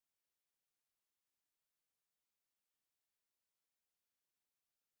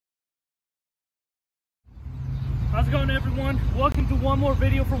How's it going, everyone? Welcome to one more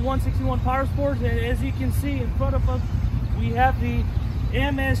video from 161 Power Sports. And as you can see in front of us, we have the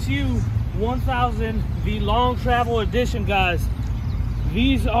MSU 1000, the Long Travel Edition, guys.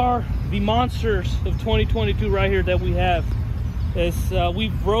 These are the monsters of 2022 right here that we have.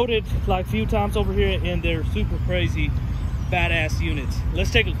 We've rode it like a few times over here, and they're super crazy, badass units.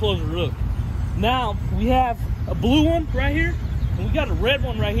 Let's take a closer look. Now, we have a blue one right here, and we got a red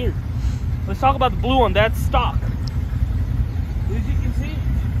one right here. Let's talk about the blue one. That's stock. As you can see,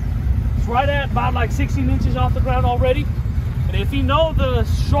 it's right at about like 16 inches off the ground already. And if you know the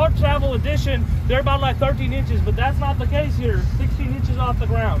short travel edition, they're about like 13 inches, but that's not the case here. 16 inches off the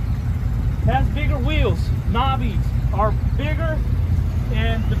ground. Has bigger wheels. Knobbies are bigger,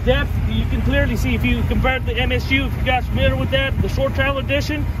 and the depth you can clearly see if you compare it to the MSU. If you guys are familiar with that, the short travel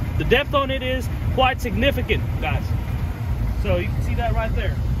edition, the depth on it is quite significant, guys. So you can see that right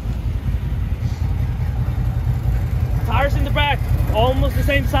there. Tires in the back, almost the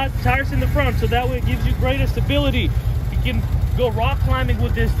same size as tires in the front, so that way it gives you greater stability. You can go rock climbing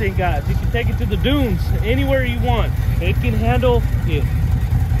with this thing, guys. You can take it to the dunes, anywhere you want. It can handle it.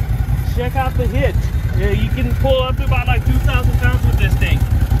 Check out the hitch. You can pull up to about like 2,000 pounds with this thing.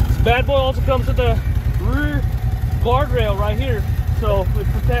 This bad boy also comes with a rear guardrail right here, so it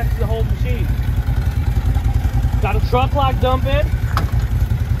protects the whole machine. Got a truck-like dump bed.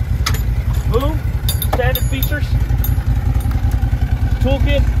 Boom. Standard features.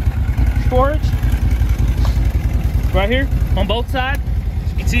 Toolkit, storage, right here on both sides. As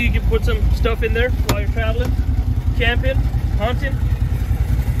you can see, you can put some stuff in there while you're traveling, camping, hunting,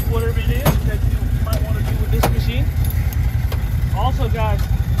 whatever it is that you might want to do with this machine. Also, guys,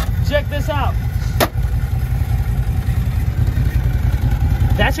 check this out.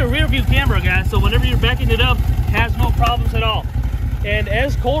 That's your rear view camera, guys, so whenever you're backing it up, it has no problems at all. And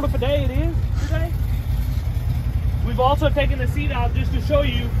as cold of a day it is today, we've also taken the seat out just to show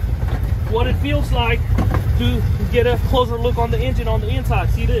you what it feels like to get a closer look on the engine on the inside.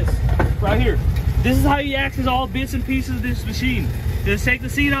 See this right here. This is how you access all bits and pieces of this machine. Just take the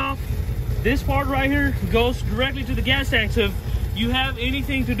seat off. This part right here goes directly to the gas tank. So if you have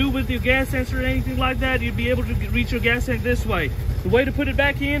anything to do with your gas sensor or anything like that, you'd be able to reach your gas tank this way. The way to put it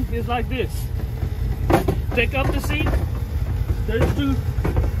back in is like this. Take up the seat. There's two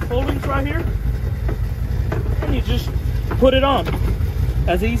holdings right here. And you just put it on.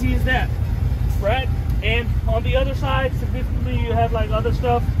 As easy as that, right? And on the other side, significantly, you have like other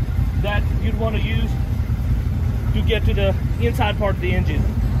stuff that you'd want to use to get to the inside part of the engine.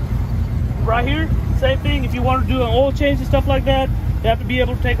 Right here, same thing. If you want to do an oil change and stuff like that, you have to be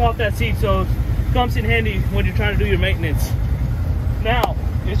able to take off that seat, so it comes in handy when you're trying to do your maintenance. Now,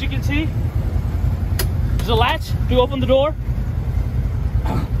 as you can see, there's a latch to open the door.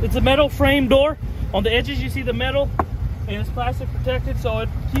 It's a metal frame door. On the edges, you see the metal, and it's plastic protected, so it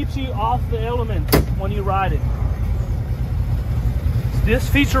keeps you off the elements when you ride it. It's this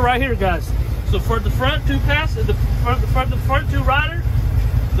feature right here, guys. So for the front two passengers, the front two riders,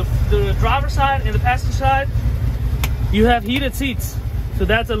 the driver's side and the passenger side, you have heated seats. So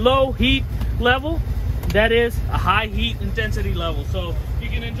that's a low heat level. That is a high heat intensity level. So you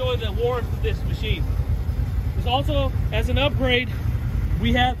can enjoy the warmth of this machine. There's also, as an upgrade,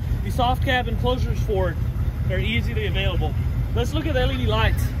 we have the soft cabin closures for it. They're easily available. Let's look at the LED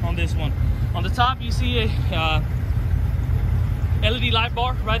lights on this one. On the top, you see a LED light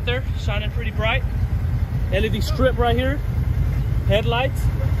bar right there, shining pretty bright. LED strip right here, headlights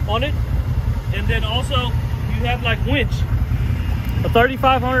on it. And then also, you have like winch, a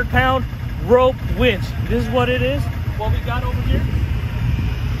 3,500 pound rope winch. This is what it is, what we got over here.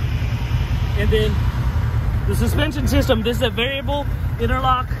 And then the suspension system, this is a variable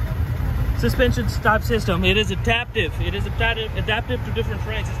interlock suspension type system. It is adaptive. It is adaptive to different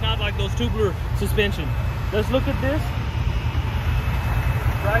terrains. It's not like those tubular suspension. Let's look at this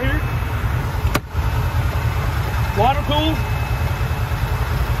right here. Water cooled.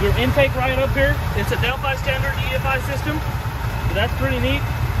 Your intake right up here. It's a Delphi standard EFI system, so that's pretty neat.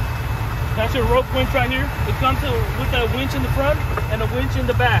 That's your rope winch right here. It comes with a winch in the front and a winch in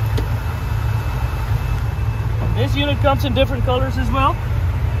the back. This unit comes in different colors as well.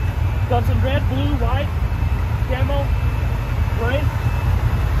 Comes in red, blue, white, camo, gray,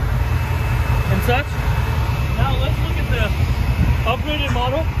 and such. Now let's look at the upgraded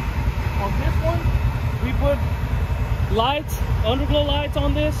model. On this one, we put lights, underglow lights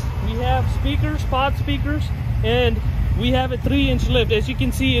on this. We have speakers, pod speakers, and we have a 3-inch lift. As you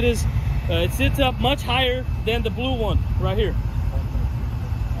can see, it sits up much higher than the blue one right here.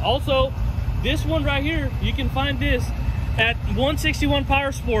 Also, this one right here, you can find this at 161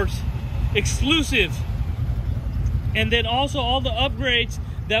 Power Sports, exclusive And then also all the upgrades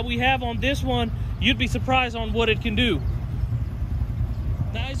that we have on this one, you'd be surprised on what it can do.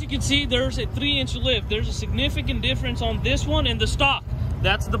 Now, as you can see, there's a 3-inch lift. There's a significant difference on this one and the stock.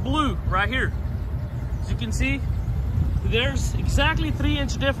 That's the blue right here. As you can see, there's exactly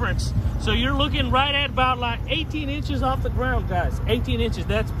 3-inch difference. So you're looking right at about like 18 inches off the ground, guys. 18 inches,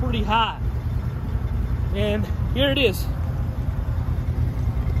 that's pretty high. And here it is.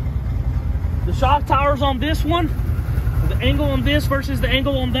 The shock towers on this one, the angle on this versus the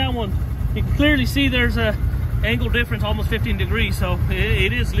angle on that one, you can clearly see there's a angle difference, almost 15 degrees. So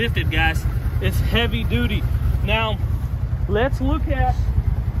it is lifted, guys. It's heavy duty. Now, let's look at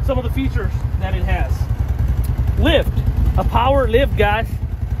some of the features that it has. Lift, a power lift, guys.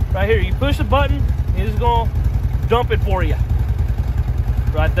 Right here, you push the button, it's gonna dump it for you.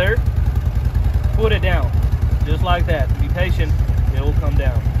 Right there, put it down, just like that. Be patient, it will come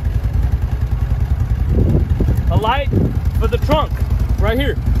down. A light for the trunk, right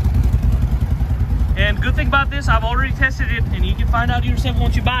here. And good thing about this, I've already tested it, and you can find out yourself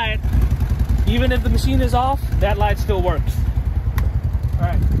once you buy it. Even if the machine is off, that light still works. All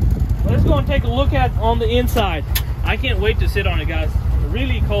right, let's go and take a look at on the inside. I can't wait to sit on it, guys.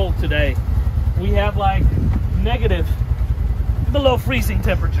 Really cold today. We have like negative, below freezing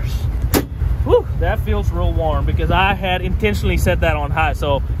temperatures. Whew, that feels real warm because I had intentionally set that on high.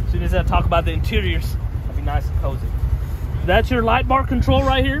 So as soon as I talk about the interiors, I'll be nice and cozy. That's your light bar control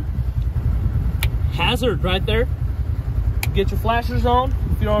right here. Hazard right there. Get your flashers on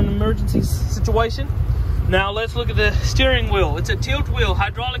if you're on an emergency situation. Now let's look at the steering wheel. It's a tilt wheel,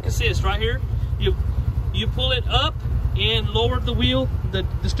 hydraulic assist right here. You pull it up and lower the wheel, the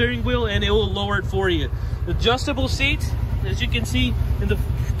steering wheel, and it will lower it for you. Adjustable seats, as you can see in the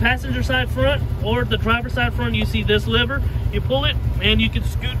passenger side front or the driver side front, you see this lever. You pull it and you can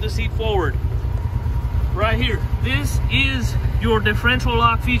scoot the seat forward. Right here, this is your differential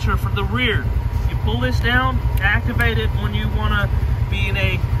lock feature for the rear. You pull this down, activate it when you want to be in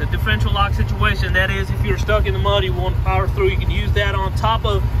a differential lock situation. That is, if you're stuck in the mud, you want to power through, you can use that on top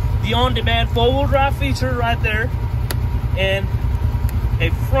of the on-demand four-wheel drive feature right there, and a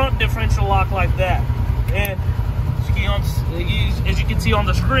front differential lock like that. And as you can see on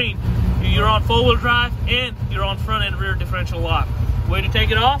the screen, you're on four-wheel drive and you're on front and rear differential lock. Way to take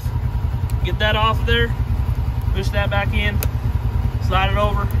it off, get that off there, push that back in, slide it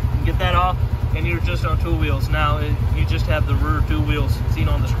over, and get that off, and you're just on two wheels. Now you just have the rear two wheels seen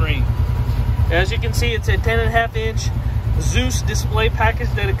on the screen. As you can see, it's a 10.5-inch Zeus display package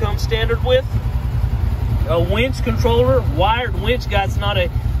that it comes standard with. A winch controller, wired winch, guys, not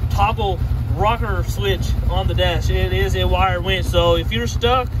a toggle rocker switch on the dash. It is a wired winch, so if you're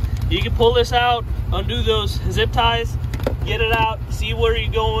stuck, you can pull this out, undo those zip ties, get it out, see where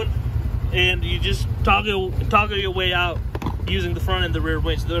you're going, and you just toggle your way out using the front and the rear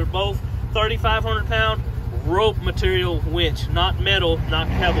winch. They're both 3,500 pound rope material winch, not metal, not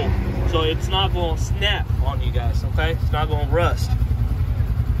pebble, so it's not going to snap on you guys, okay? It's not going to rust.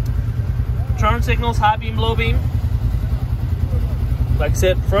 Turn signals, high beam, low beam. Like I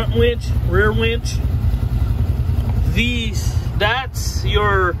said, front winch, rear winch. That's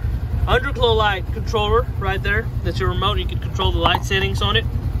your underglow light controller right there. That's your remote. You can control the light settings on it.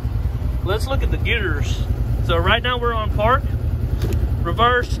 Let's look at the gears. So right now we're on park.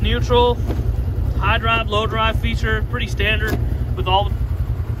 Reverse, neutral, high drive, low drive feature, pretty standard with all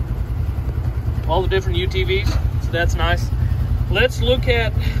the different UTVs. So that's nice. Let's look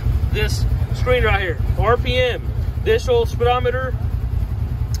at this screen right here. RPM, digital speedometer.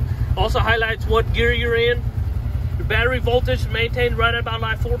 Also highlights what gear you're in. Your battery voltage maintained right at about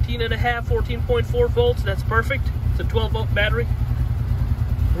like 14.5, 14.4 volts. That's perfect. It's a 12-volt battery.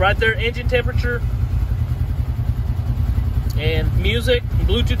 Right there, engine temperature and music,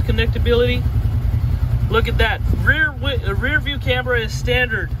 Bluetooth connectability. Look at that. Rear view camera is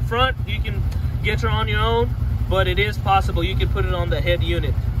standard. Front, you can get her on your own, but it is possible you can put it on the head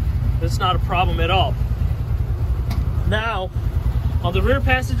unit. It's not a problem at all. Now, on the rear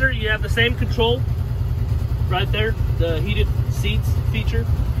passenger, you have the same control right there, the heated seats feature.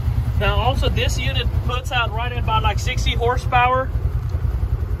 Now, also this unit puts out right at about like 60 horsepower.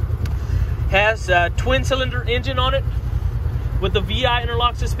 Has a twin-cylinder engine on it with the VI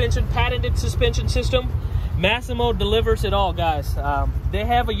interlock suspension, patented suspension system. Massimo delivers it all, guys. They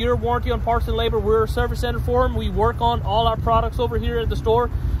have a year warranty on parts and labor. We're a service center for them. We work on all our products over here at the store.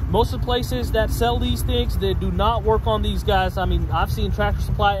 Most of the places that sell these things, they do not work on these, guys. I mean, I've seen Tractor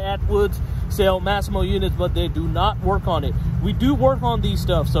Supply, Atwoods sell Massimo units, but they do not work on it. We do work on these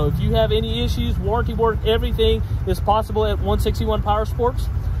stuff. So if you have any issues, warranty work, everything is possible at 161 Power Sports.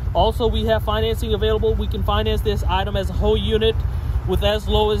 Also, we have financing available. We can finance this item as a whole unit with as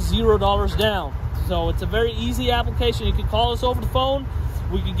low as $0 down. So it's a very easy application. You can call us over the phone.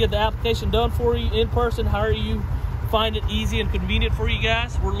 We can get the application done for you in person, however you find it easy and convenient for you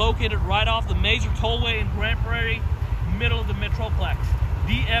guys. We're located right off the major tollway in Grand Prairie, middle of the Metroplex.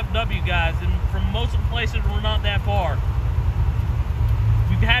 DFW, guys, and from most of the places we're not that far.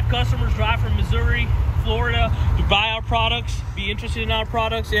 We've had customers drive from Missouri, Florida to buy our products, be interested in our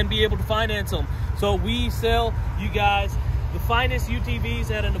products, and be able to finance them. So we sell you guys the finest UTVs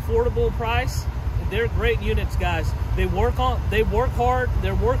at an affordable price. They're great units, guys. They work hard, they're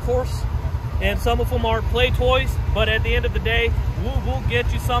workhorse, and some of them are play toys, but at the end of the day, we'll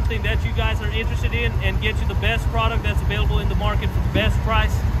get you something that you guys are interested in and get you the best product that's available in the market for the best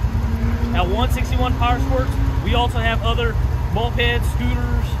price. At 161 Power Sports, we also have other mopeds,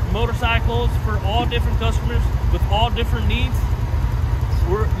 scooters, motorcycles for all different customers with all different needs.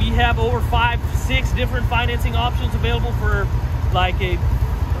 We have over 5-6 different financing options available for like a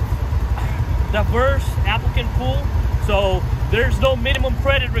diverse applicant pool. So there's no minimum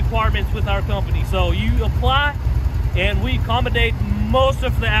credit requirements with our company. So you apply and we accommodate most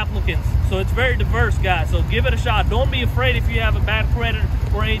of the applicants. So it's very diverse, guys. So give it a shot. Don't be afraid if you have a bad credit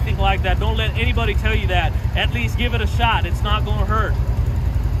or anything like that. Don't let anybody tell you that. At least give it a shot. It's not going to hurt.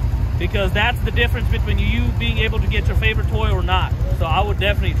 Because that's the difference between you being able to get your favorite toy or not. So I would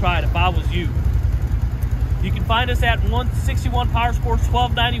definitely try it if I was you. You can find us at 161 Power Sports,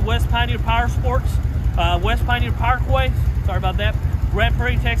 1290 West Pioneer Power Sports, West Pioneer Parkway. Sorry about that. Grand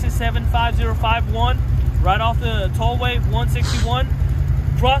Prairie, Texas 75051. Right off the tollway, 161.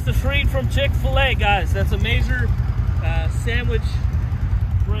 Across the street from Chick-fil-A, guys. That's a major sandwich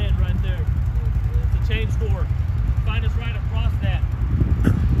brand right there. It's a chain store. Find us right across that.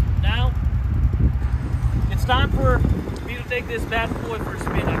 Now, it's time for me to take this bad boy for a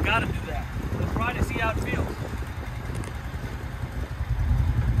spin. I gotta do that. Let's try to see how it feels.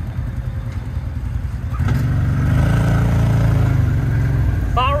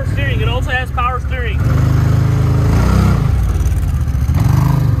 Power steering. It also has power steering.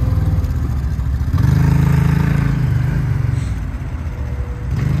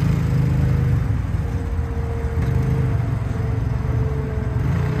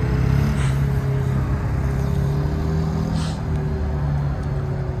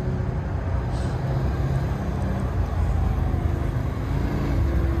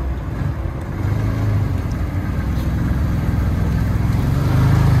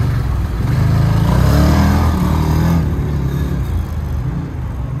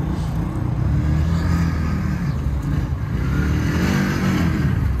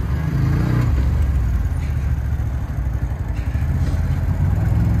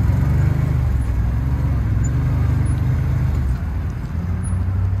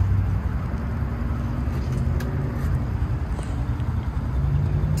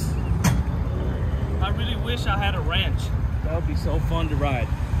 Wish I had a wrench. That would be so fun to ride.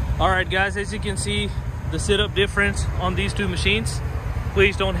 All right, guys, as you can see the setup difference on these two machines,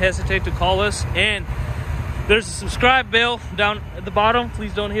 please don't hesitate to call us. And there's a subscribe bell down at the bottom.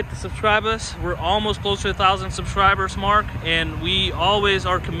 Please don't hit the subscribe us. We're almost close to 1,000 subscribers mark, and we always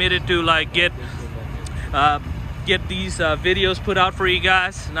are committed to like get these videos put out for you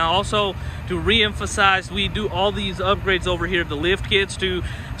guys. Now also to re-emphasize, we do all these upgrades over here, the lift kits to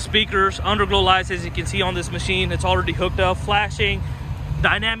speakers, underglow lights, as you can see on this machine. It's already hooked up, flashing,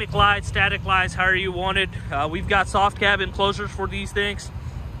 dynamic lights, static lights, however you want it. We've got soft cab enclosures for these things.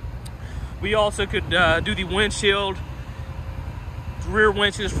 We also could do the windshield, rear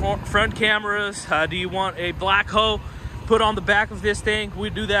winches, front cameras. Do you want a black hoe put on the back of this thing? We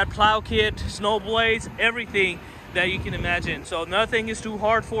do that. Plow kit, snow blades, everything that you can imagine. So nothing is too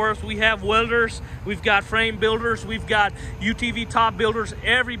hard for us. We have welders, we've got frame builders, we've got UTV top builders,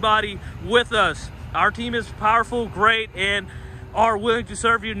 everybody with us. Our team is powerful, great, and are willing to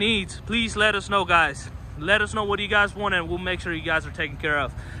serve your needs. Please let us know, guys. Let us know what you guys want, and we'll make sure you guys are taken care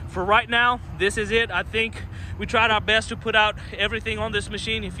of. For right now, this is it. I think we tried our best to put out everything on this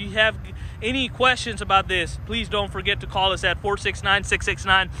machine. If you have any questions about this, please don't forget to call us at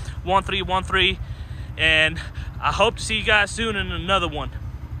 469-669-1313. And I hope to see you guys soon in another one.